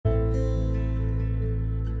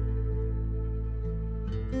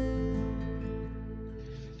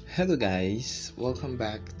Hello, guys. Welcome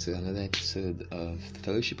back to another episode of the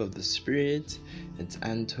Fellowship of the Spirit. It's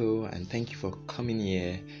Anto, and thank you for coming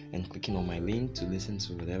here and clicking on my link to listen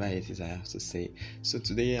to whatever it is I have to say. So,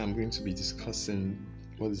 today I'm going to be discussing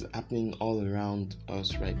what is happening all around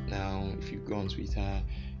us right now. If you go on Twitter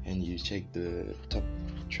and you check the top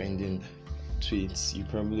trending tweets, you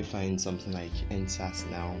probably find something like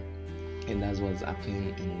NSAS now, and that's what's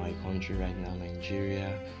happening in my country right now,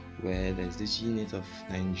 Nigeria, where there's this unit of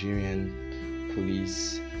Nigerian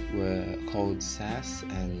police were called SAS,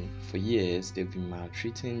 and for years they've been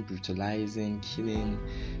maltreating, brutalizing, killing,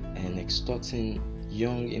 and extorting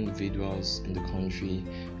young individuals in the country.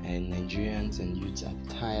 And Nigerians and youths are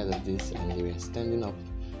tired of this, and they were standing up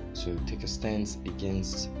to take a stance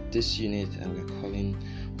against this unit, and we're calling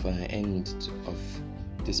for an end of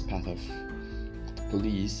this part of the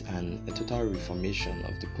police and a total reformation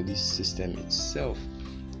of the police system itself.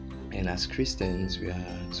 And as Christians, we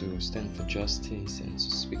are to stand for justice and to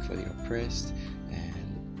speak for the oppressed.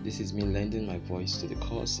 And this is me lending my voice to the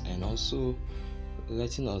cause and also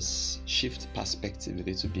letting us shift perspective a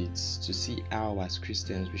little bit to see how, as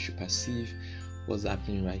Christians, we should perceive what's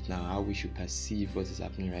happening right now, how we should perceive what is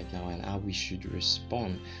happening right now, and how we should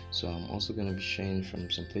respond. So I'm also going to be sharing from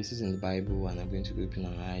some places in the Bible, and I'm going to open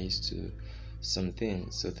our eyes to something.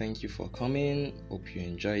 So thank you for coming. Hope you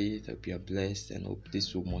enjoy it. Hope you are blessed, and hope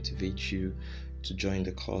this will motivate you to join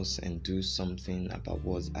the cause and do something about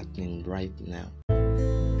what's happening right now.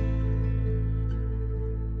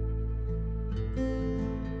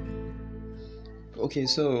 Okay,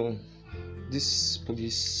 so this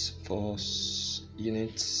police force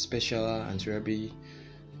unit, Special Anti-Robbery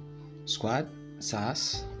Squad,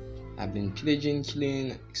 SAS, have been pillaging,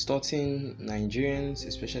 killing, extorting Nigerians,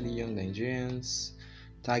 especially young Nigerians,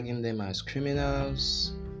 tagging them as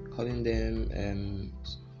criminals, calling them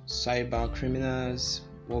cyber criminals,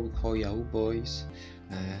 what we call Yahoo boys,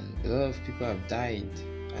 and a lot of people have died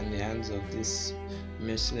in the hands of these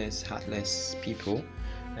merciless, heartless people.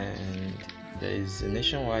 And there is a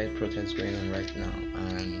nationwide protest going on right now,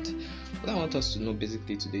 and what I want us to know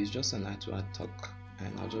basically today is just an heart-to-heart talk.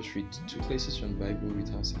 And I'll just read two places from the Bible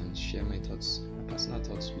with us and share my thoughts, my personal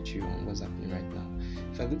thoughts with you on what's happening right now.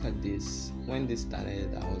 If I look at this, when this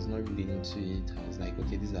started, I was not really into it. I was like,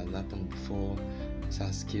 okay, this has happened before. This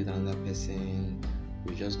has killed another person.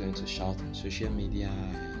 We're just going to shout on social media.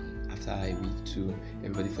 And after a week, two,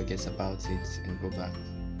 everybody forgets about it and go back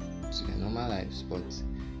to their normal lives. But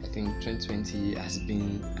I think 2020 has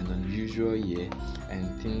been an unusual year,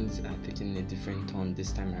 and things are taking a different turn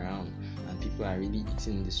this time around, and people are really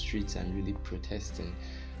eating the streets and really protesting,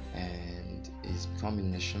 and it's becoming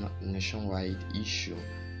a nationwide issue.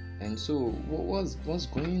 And so what's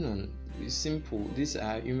going on? It's simple. These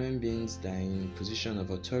are human beings that are in position of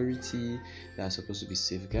authority, that are supposed to be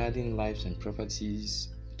safeguarding lives and properties,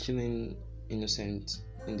 killing innocent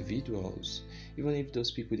individuals. Even if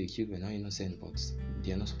those people they killed were not innocent, but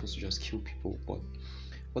they are not supposed to just kill people. But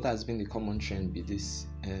what has been the common trend with this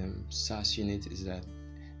SAS unit is that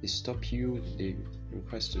they stop you, they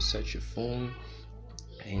request to search your phone,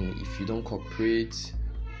 and if you don't cooperate,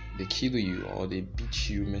 they kill you or they beat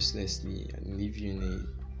you mercilessly and leave you in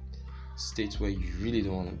a state where you really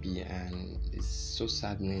don't want to be. And it's so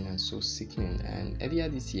saddening and so sickening. And earlier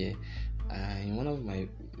this year, in one of my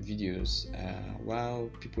videos, while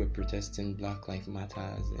people were protesting Black Lives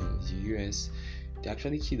Matter in the US, they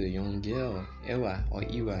actually killed a young girl, Ewa or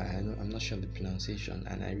Iwa, I'm not sure of the pronunciation,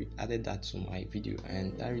 and I added that to my video,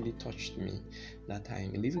 and that really touched me that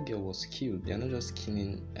time. A little girl was killed. They're not just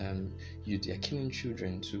killing youth, they're killing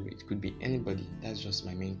children too. It could be anybody. That's just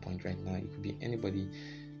my main point right now. It could be anybody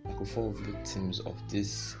that could fall victims of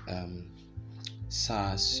this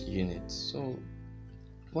SAS unit. So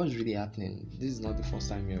what's really happening? This is not the first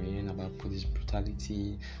time you're hearing about police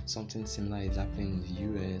brutality. Something similar is happening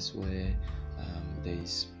in the US, where there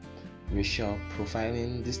is racial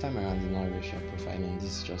profiling. This time around, it's not racial profiling.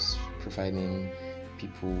 This is just profiling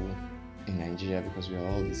people in Nigeria because we are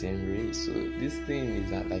all the same race. So this thing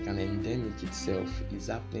is like an endemic itself. It's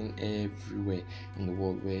happening everywhere in the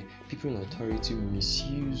world, where people in authority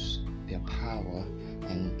misuse their power,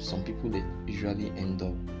 and some people they usually end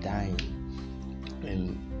up dying.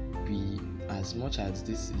 And we, as much as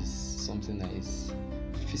this is something that is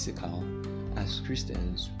physical, as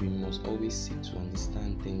Christians, we must always seek to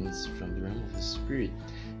understand things from the realm of the Spirit,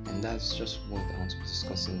 and that's just what I want to be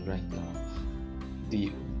discussing right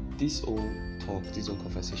now. This whole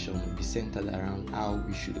conversation will be centered around how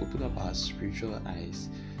we should open up our spiritual eyes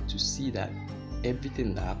to see that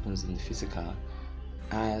everything that happens in the physical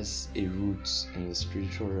has a root in the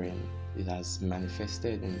spiritual realm. It has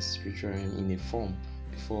manifested in the spiritual realm in a form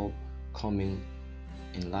before coming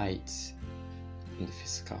in light in the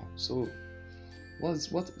physical. So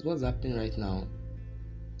what's happening right now?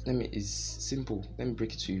 It's simple. Let me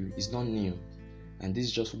break it to you. It's not new, and this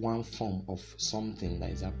is just one form of something that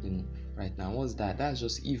is happening right now. What's that? That's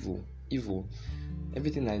just evil.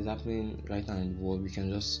 Everything that is happening right now in the world, we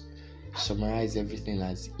can just summarize everything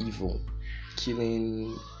as evil.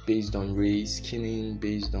 Killing based on race, killing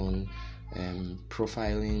based on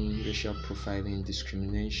profiling, racial profiling,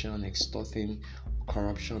 discrimination, extorting,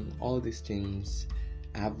 corruption. All these things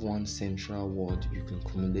have one central word you can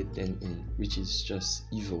cumulate them in, which is just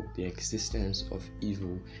evil, the existence of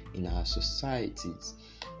evil in our societies.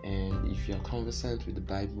 And if you are conversant with the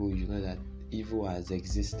Bible, you know that evil has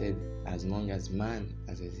existed as long as man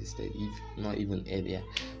has existed, if not even earlier,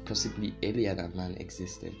 possibly earlier than man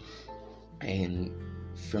existed. And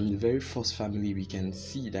from the very first family, we can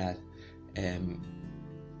see that a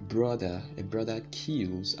brother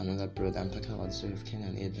kills another brother. I'm talking about the story of Cain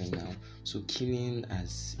and Abel now. So killing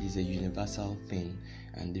is a universal thing,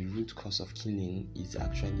 and the root cause of killing is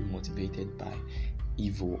actually motivated by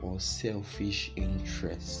evil or selfish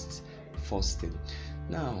interests. First thing.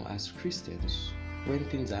 Now, as Christians, when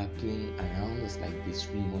things are happening around us like this,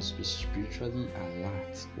 we must be spiritually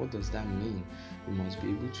alert. What does that mean? We must be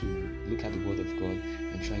able to look at the Word of God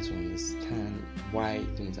and try to understand why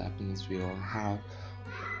things are happening this way, or how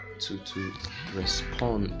to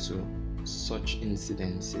respond to such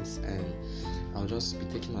incidences. And I'll just be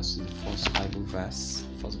taking us to the first Bible verse.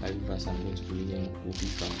 First Bible verse I'm going to be reading will be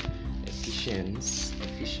from Ephesians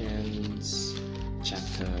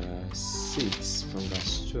chapter 6 from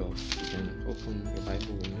verse 12. You can open your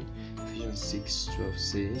Bible with me. Ephesians 6:12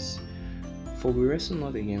 says, "For we wrestle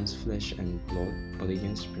not against flesh and blood, but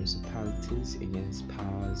against principalities, against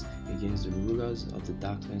powers, against the rulers of the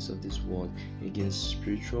darkness of this world, against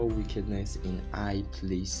spiritual wickedness in high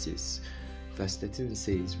places." Verse 13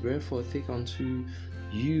 says, "Wherefore take unto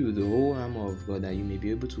you the whole armor of God, that you may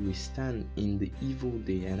be able to withstand in the evil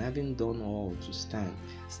day, and having done all to stand.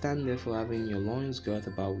 Stand therefore, having your loins girt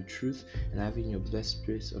about with truth, and having your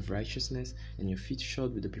breastplate of righteousness, and your feet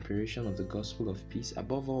shod with the preparation of the gospel of peace.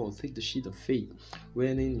 Above all, take the shield of faith,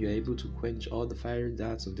 wherein you are able to quench all the fiery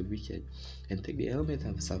darts of the wicked, and take the helmet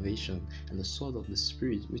of salvation, and the sword of the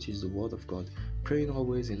Spirit, which is the word of God, praying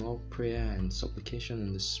always in all prayer and supplication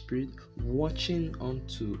in the Spirit, watching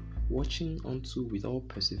unto with all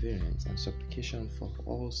perseverance and supplication for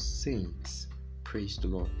all saints." Praise the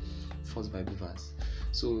Lord. First Bible verse.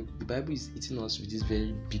 So the Bible is eating us with this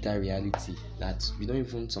very bitter reality that we don't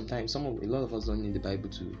even, sometimes a lot of us don't need the Bible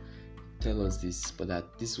to tell us this, but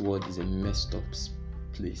that this world is a messed up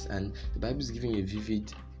place, and the Bible is giving a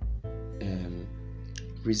vivid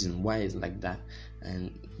reason why it's like that.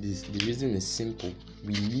 And the reason is simple.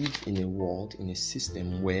 We live in a world, in a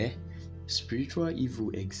system where spiritual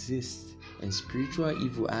evil exists, and spiritual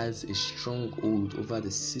evil has a strong hold over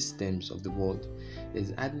the systems of the world.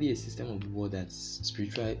 There's hardly a system of the world that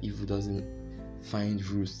spiritual evil doesn't find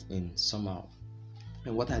roots in somehow.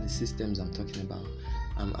 And what are the systems I'm talking about?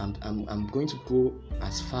 I'm going to go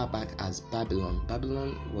as far back as Babylon.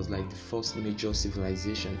 Babylon was like the first major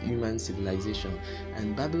civilization, human civilization,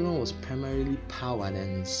 and Babylon was primarily powered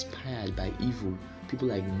and inspired by evil. People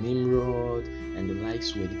like Nimrod and the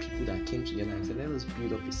likes were the people that came together and said, let us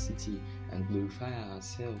build up a city and glorify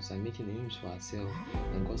ourselves and making names for ourselves.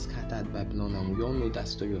 And God scattered Babylon, and we all know that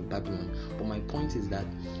story of Babylon. But my point is that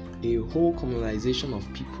a whole communalization of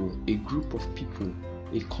people, a group of people,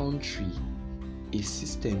 a country, a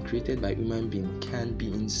system created by human beings can be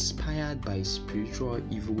inspired by spiritual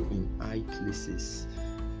evil in high places.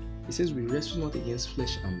 It says we wrestle not against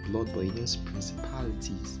flesh and blood, but against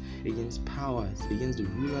principalities, against powers, against the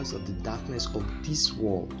rulers of the darkness of this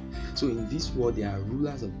world. So in this world, there are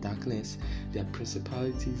rulers of darkness, there are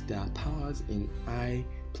principalities, there are powers in high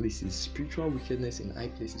places, spiritual wickedness in high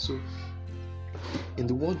places. So in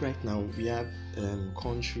the world right now, we have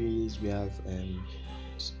countries, we have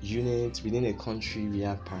units within a country, we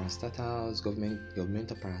have parastatals,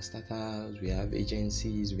 governmental parastatals, we have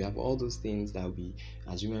agencies, we have all those things that we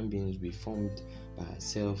as human beings we formed by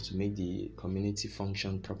ourselves to make the community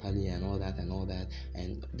function properly and all that.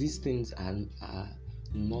 And these things are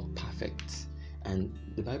not perfect, and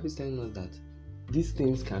the Bible is telling us that these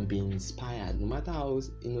things can be inspired, no matter how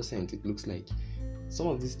innocent it looks like. Some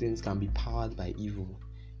of these things can be powered by evil.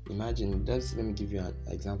 Imagine, let me give you an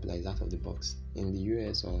example that is out of the box. In the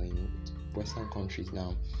US or in Western countries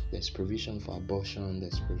now, there's provision for abortion,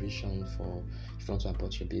 there's provision for, if you want to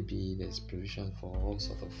abort your baby, there's provision for all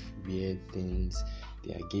sort of weird things.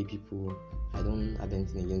 There are gay people. I don't have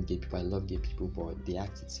anything against gay people, I love gay people, but the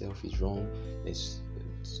act itself is wrong. There's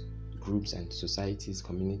groups and societies,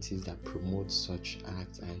 communities that promote such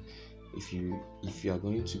acts. And if you are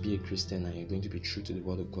going to be a Christian and you're going to be true to the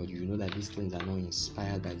word of God, you know that these things are not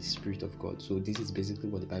inspired by the Spirit of God. So this is basically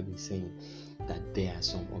what the Bible is saying, that there are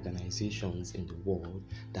some organizations in the world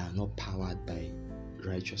that are not powered by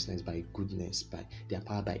righteousness, by goodness, they are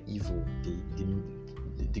powered by evil,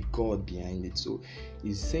 the God behind it. So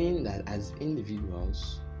he's saying that as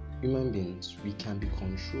individuals, human beings, we can be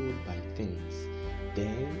controlled by things.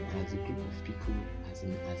 Then as a group of people, as a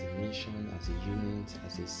nation, as a unit,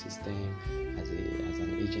 as a system, as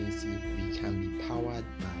an agency, we can be powered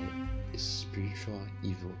by a spiritual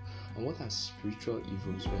evil. And what are spiritual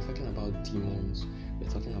evils? We're talking about demons. We're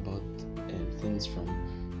talking about things from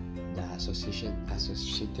that are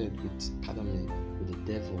associated with the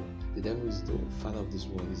devil. The devil is the father of this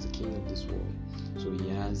world, is the king of this world. So he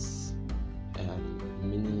has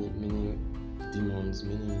many demons,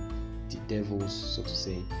 many devils, so to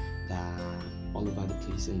say, that are all over the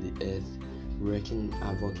place in the earth, wreaking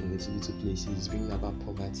havoc in little places, bringing about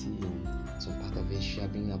poverty in some part of Asia,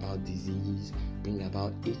 bringing about disease, bringing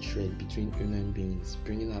about hatred between human beings,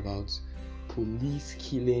 bringing about police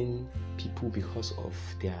killing people because of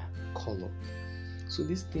their color. So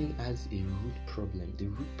this thing has a root problem. The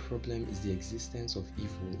root problem is the existence of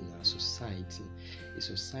evil in our society. A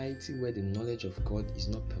society where the knowledge of God is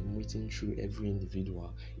not permeating through every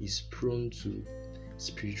individual is prone to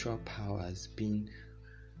spiritual powers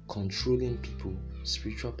controlling people,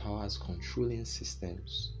 spiritual powers controlling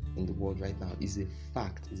systems in the world right now. Is a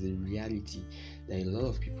fact, is a reality that a lot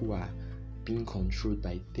of people are being controlled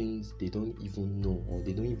by things they don't even know or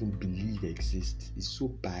they don't even believe exist. It's so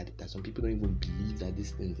bad that some people don't even believe that these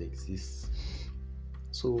things exist.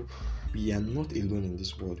 So we are not alone in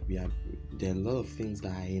this world. There are a lot of things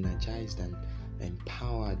that are energized and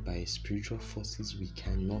empowered by spiritual forces we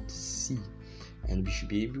cannot see. And we should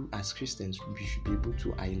be able, as Christians, we should be able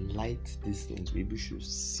to highlight these things. We should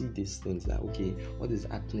see these things that, okay, what is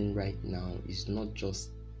happening right now is not just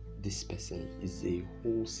this person, is a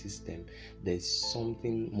whole system. There's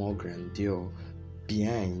something more grandeur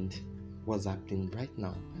behind what's happening right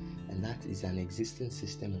now, and that is an existing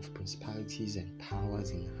system of principalities and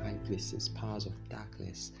powers in high places, powers of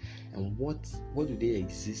darkness. And what do they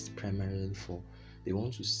exist primarily for? They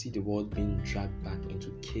want to see the world being dragged back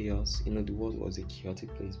into chaos. You know, the world was a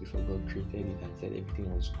chaotic place before God created it and said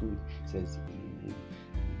everything was good. It says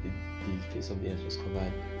the face of the earth was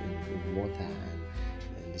covered in water, and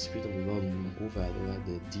the Spirit of the Lord moved over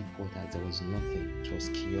the deep waters. There was nothing. It was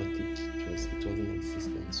chaotic. It wasn't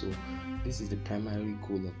existent. So this is the primary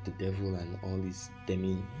goal of the devil and all his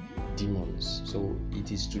demons. So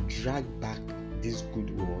it is to drag back this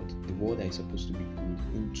good world, the world that is supposed to be good,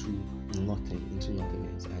 into nothing, into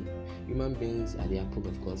nothingness. And human beings are the apple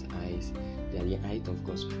of God's eyes. They are the height of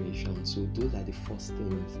God's creation. So those are the first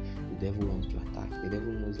things the devil wants to attack. The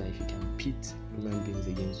devil knows that if he can pit human beings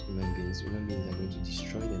against human beings are going to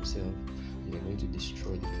destroy themselves and they're going to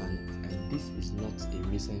destroy the planet. And this is not a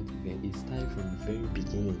recent event. It started from the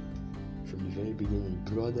very beginning.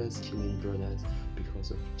 Brothers killing brothers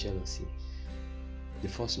because of jealousy. The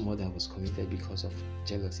first murder was committed because of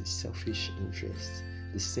jealousy, selfish interest.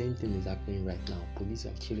 The same thing is happening right now. Police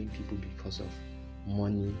are killing people because of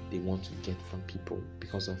money they want to get from people,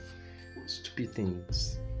 because of stupid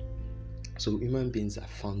things. So human beings are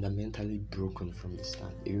fundamentally broken from the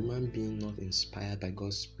start. A human being not inspired by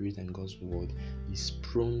God's Spirit and God's Word is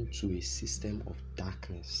prone to a system of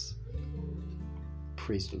darkness.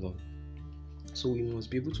 Praise the Lord. So we must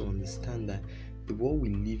be able to understand that the world we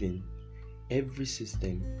live in, every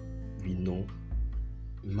system we know,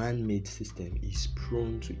 man-made system, is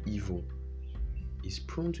prone to evil.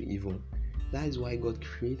 That is why God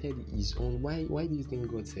created his own. Why do you think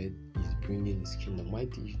God said he's bringing his kingdom? Why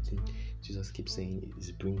do you think Jesus keeps saying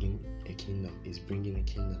he's bringing a kingdom?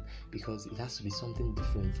 Because it has to be something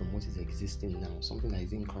different from what is existing now, something that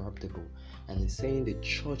is incorruptible. And he's saying the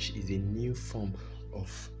church is a new form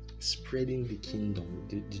of spreading the kingdom.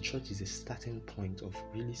 The church is a starting point of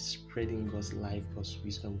really spreading God's life, God's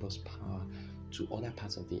wisdom, God's power to other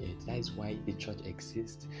parts of the earth. That is why the church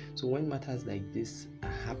exists. So when matters like this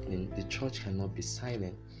are happening, the church cannot be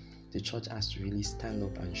silent. The church has to really stand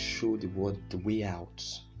up and show the world the way out.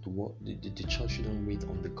 The church shouldn't wait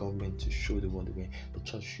on the government to show the world the way. The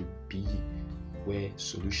church should be where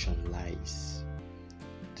solution lies.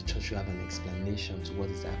 The church should have an explanation to what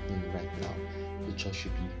is happening right now. The church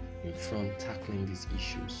should be in front tackling these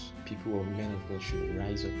issues. People or men of God should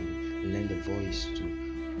rise up and lend a voice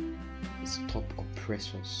to stop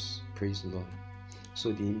oppressors. Praise the Lord.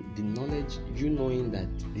 So the knowledge, you knowing that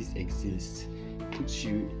this exists, puts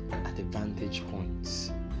you at a vantage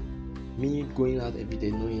point. Me going out every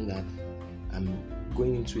day knowing that I'm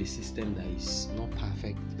going into a system that is not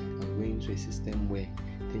perfect. I'm going into a system where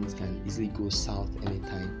things can easily go south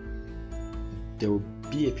anytime. There will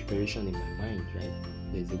be a preparation in my mind, right?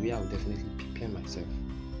 There's a way I will definitely prepare myself.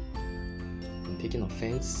 In taking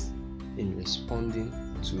offense, in responding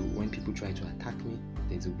to when people try to attack me,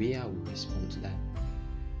 there's a way I will respond to that.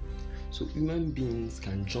 So human beings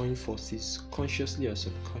can join forces consciously or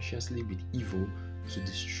subconsciously with evil to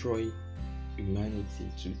destroy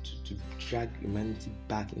humanity, to drag humanity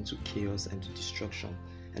back into chaos and to destruction.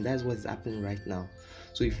 And that's what's happening right now.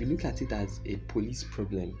 So if you look at it as a police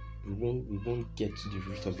problem, we won't get to the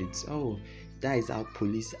root of it. Oh, that is how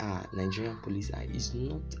police are, Nigerian police are. It's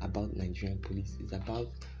not about Nigerian police. It's about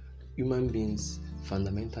human beings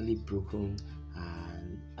fundamentally broken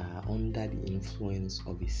and are under the influence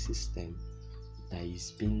of a system that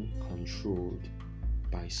is being controlled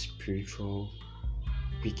by spiritual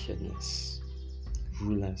wickedness,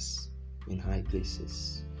 rulers in high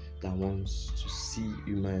places that wants to see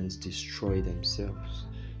humans destroy themselves.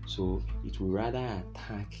 So it will rather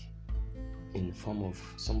attack in the form of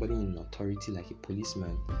somebody in authority like a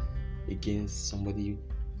policeman against somebody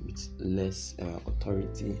with less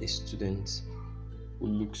authority, a student who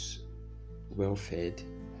looks well fed,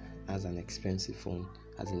 has an expensive phone,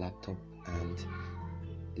 has a laptop, and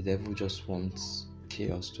the devil just wants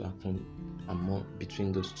chaos to happen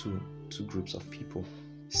between those two groups of people.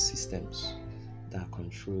 Systems that are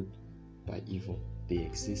controlled by evil, they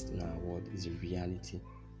exist in our world, is a reality.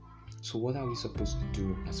 So what are we supposed to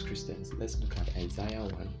do as Christians? Let's look at Isaiah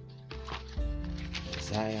 1.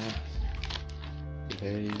 Isaiah, the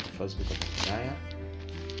very first book of Isaiah,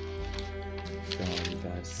 from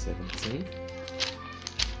verse 17.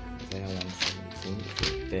 Isaiah 1:17. If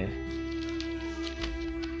you're there,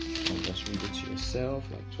 you can just read it to yourself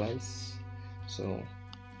like twice. So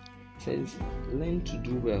it says, learn to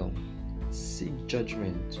do well, seek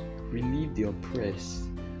judgment, relieve the oppressed,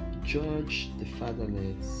 judge the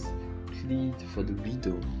fatherless, plead for the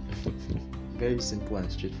widow. Very simple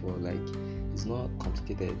and straightforward. Like, it's not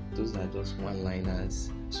complicated. Those are just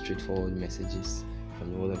one-liners, straightforward messages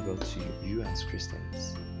from the Word of God to you as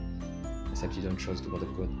Christians. Except you don't trust the Word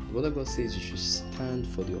of God. The Word of God says you should stand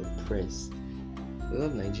for the oppressed. A lot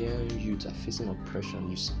of Nigerian youths are facing oppression.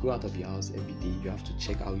 You go out of your house every day, you have to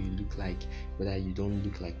check how you look like, whether you don't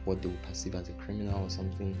look like what they will perceive as a criminal or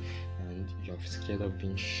something, and you're scared of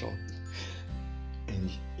being shot, and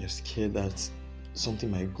you're scared that something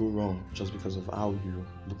might go wrong just because of how you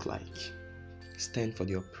look like. Stand for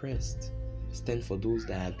the oppressed. Stand for those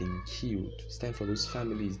that have been killed. Stand for those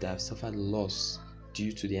families that have suffered loss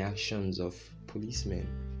due to the actions of policemen.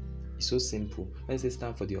 It's so simple. When I say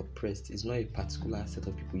stand for the oppressed, it's not a particular set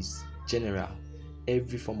of people, it's general.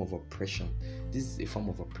 Every form of oppression. This is a form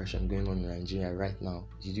of oppression going on in Nigeria right now.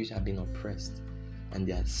 The Jews are being oppressed and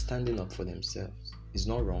they are standing up for themselves. It's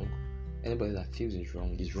not wrong. Anybody that feels it's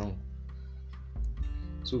wrong is wrong.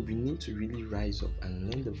 So we need to really rise up and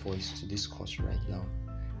lend a voice to this cause right now.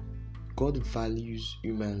 God values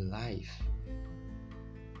human life.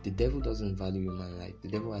 The devil doesn't value human life. The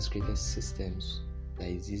devil has created systems that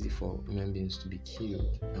it's easy for human beings to be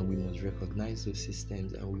killed, and we must recognize those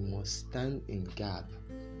systems and we must stand in gap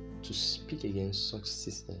to speak against such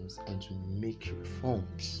systems and to make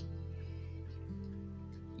reforms.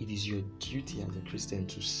 It is your duty as a Christian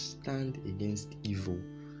to stand against evil.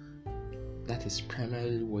 That is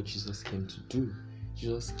primarily what Jesus came to do.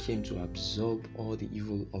 Jesus came to absorb all the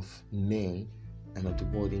evil of men and of the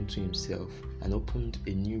world into himself and opened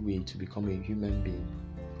a new way to become a human being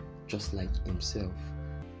just like himself,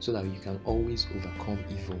 so that you can always overcome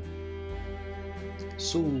evil.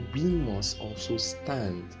 So we must also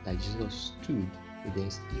stand like Jesus stood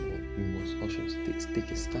against evil. We must also take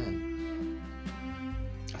a stand.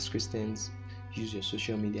 As Christians, use your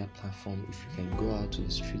social media platform. If you can go out to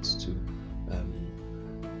the streets to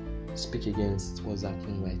speak against what's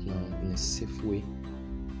happening right now in a safe way,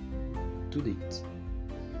 do it.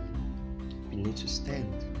 We need to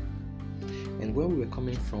stand. And where we are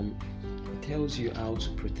coming from, it tells you how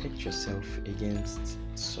to protect yourself against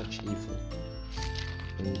such evil.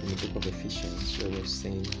 In the book of Ephesians, where we're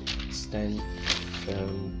saying, stand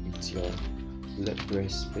firm with your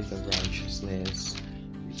breastplate of righteousness,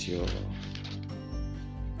 with your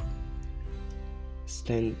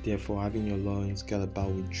stand therefore having your loins girded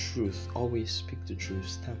about with truth. Always speak the truth.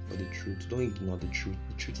 Stand for the truth. Don't ignore the truth.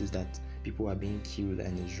 The truth is that people are being killed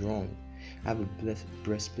and it's wrong. Have a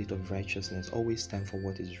breastplate of righteousness. Always stand for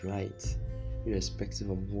what is right, irrespective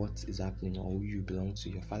of what is happening or who you belong to.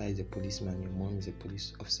 Your father is a policeman, your mom is a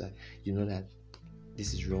police officer. You know that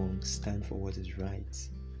this is wrong. Stand for what is right.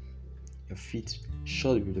 your feet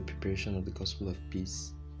shod with the preparation of the gospel of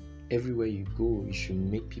peace. Everywhere you go, you should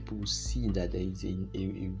make people see that there is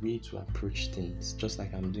a way to approach things, just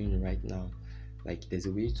like I'm doing right now. Like, there's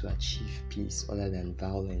a way to achieve peace other than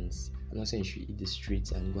violence. I'm not saying you should hit the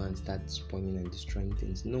streets and go and start spoiling and destroying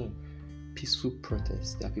things. No. Peaceful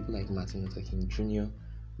protest. There are people like Martin Luther King Jr.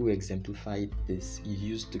 who exemplified this. He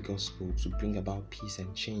used the gospel to bring about peace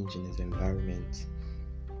and change in his environment.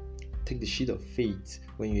 Take the shield of faith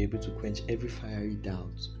when you're able to quench every fiery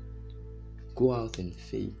doubt. Go out in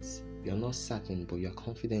faith. You're not certain, but you're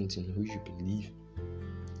confident in who you believe,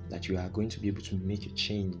 that you are going to be able to make a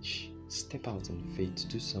change. Step out in faith.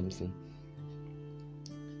 Do something.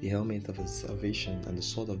 The helmet of salvation and the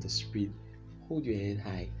sword of the Spirit. Hold your head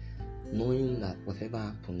high, knowing that whatever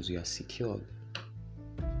happens, you are secured.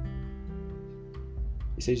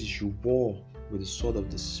 It says you should war with the sword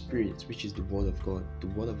of the Spirit, which is the word of God. The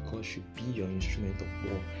word of God should be your instrument of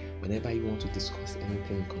war. Whenever you want to discuss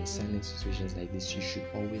anything concerning situations like this, you should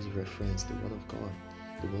always reference the word of God.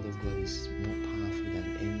 The word of God is more powerful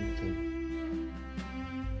than anything.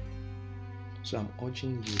 So I'm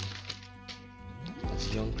urging you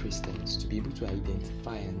as young Christians to be able to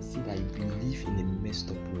identify and see that you live in a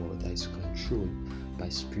messed up world that is controlled by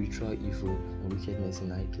spiritual evil and wickedness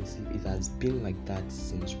in high places. It has been like that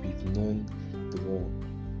since we've known the world.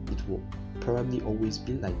 It will probably always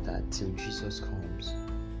be like that till Jesus comes.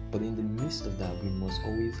 But in the midst of that, we must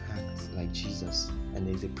always act like Jesus, and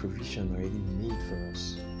there is a provision already made for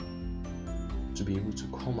us to be able to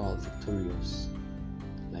come out victorious,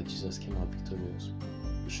 like Jesus came out victorious.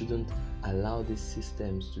 We shouldn't allow these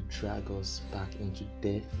systems to drag us back into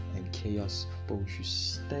death and chaos, but we should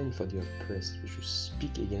stand for the oppressed. We should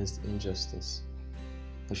speak against injustice.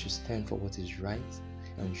 We should stand for what is right,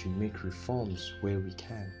 and we should make reforms where we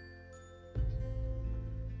can.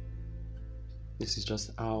 This is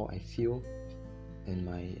just how I feel and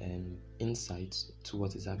my insights to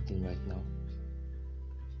what is happening right now.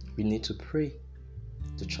 We need to pray.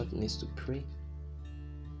 The church needs to pray.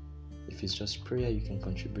 If it's just prayer you can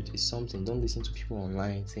contribute, it's something. Don't listen to people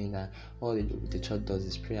online saying that all the church does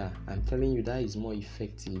is prayer. I'm telling you, that is more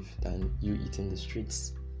effective than you eating the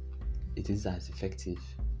streets. It is as effective.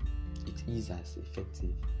 It is as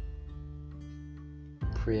effective.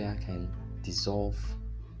 Prayer can dissolve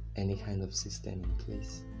any kind of system in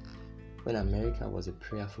place. When America was a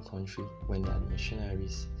prayerful country, when there were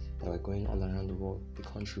missionaries that were going all around the world, the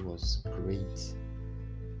country was great.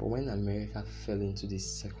 But when America fell into this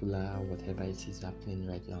secular, whatever it is happening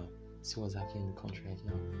right now, see what's happening in the country right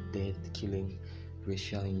now: death, killing,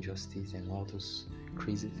 racial injustice, and all those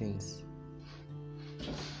crazy things.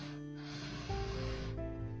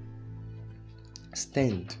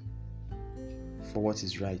 Stand for what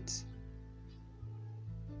is right.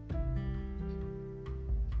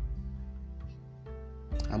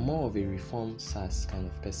 I'm more of a reform SARS kind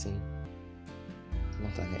of person,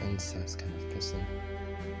 not an end SARS kind of person.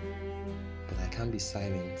 But I can't be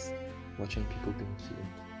silent watching people being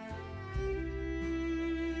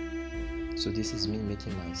killed. So this is me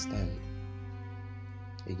making my stand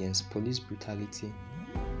against police brutality,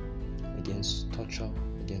 against torture,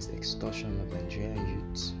 against extortion of Nigerian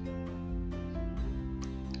youths.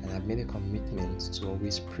 And I've made a commitment to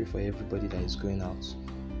always pray for everybody that is going out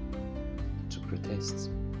to protest.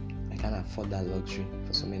 I can't afford that luxury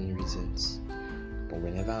for so many reasons. But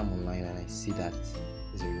whenever I'm online and I see that,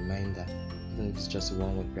 it's a reminder, even if it's just a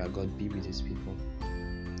one-word prayer: God be with His people.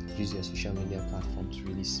 Use your social media platform to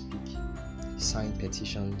really speak. Sign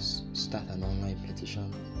petitions, start an online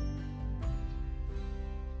petition.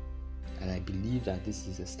 And I believe that this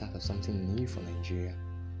is the start of something new for Nigeria.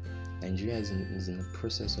 Nigeria is in the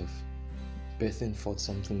process of birthing forth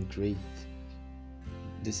something great.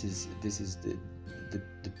 This is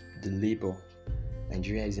the labor.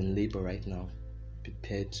 Nigeria is in labor right now,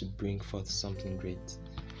 prepared to bring forth something great,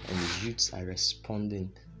 and the youths are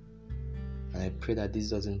responding. And I pray that this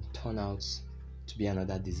doesn't turn out to be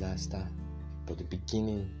another disaster, but the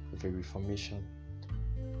beginning of a reformation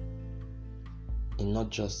in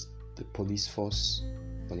not just the police force,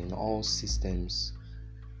 but in all systems,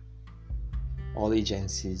 all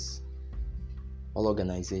agencies, all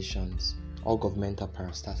organizations, all governmental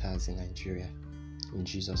parastatals in Nigeria. In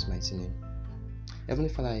Jesus' mighty name. Heavenly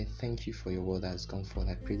Father, I thank you for your word that has gone forth.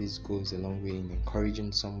 I pray this goes a long way in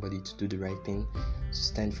encouraging somebody to do the right thing, to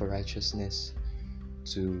stand for righteousness,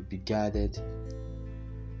 to be guarded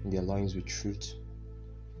in their loins with truth,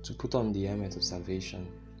 to put on the helmet of salvation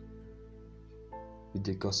with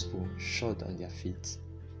the gospel shod on their feet,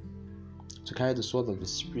 to carry the sword of the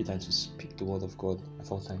Spirit and to speak the word of God at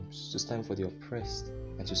all times, to stand for the oppressed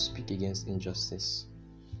and to speak against injustice.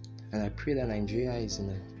 And I pray that Nigeria is in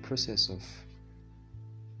a process of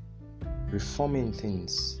reforming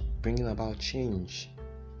things, bringing about change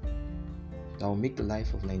that will make the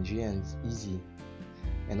life of Nigerians easy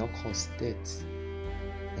and not cause death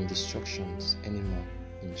and destructions anymore.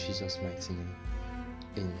 In Jesus' mighty name,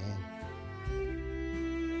 amen.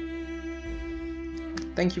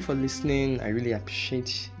 Thank you for listening. I really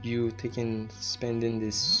appreciate you spending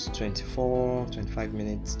this 25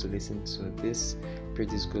 minutes to listen to this. I pray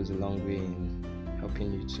this goes a long way in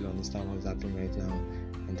helping you to understand what's happening right now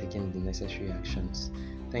and taking the necessary actions.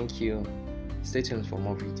 Thank you. Stay tuned for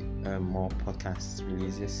more podcast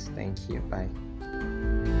releases. Thank you. Bye.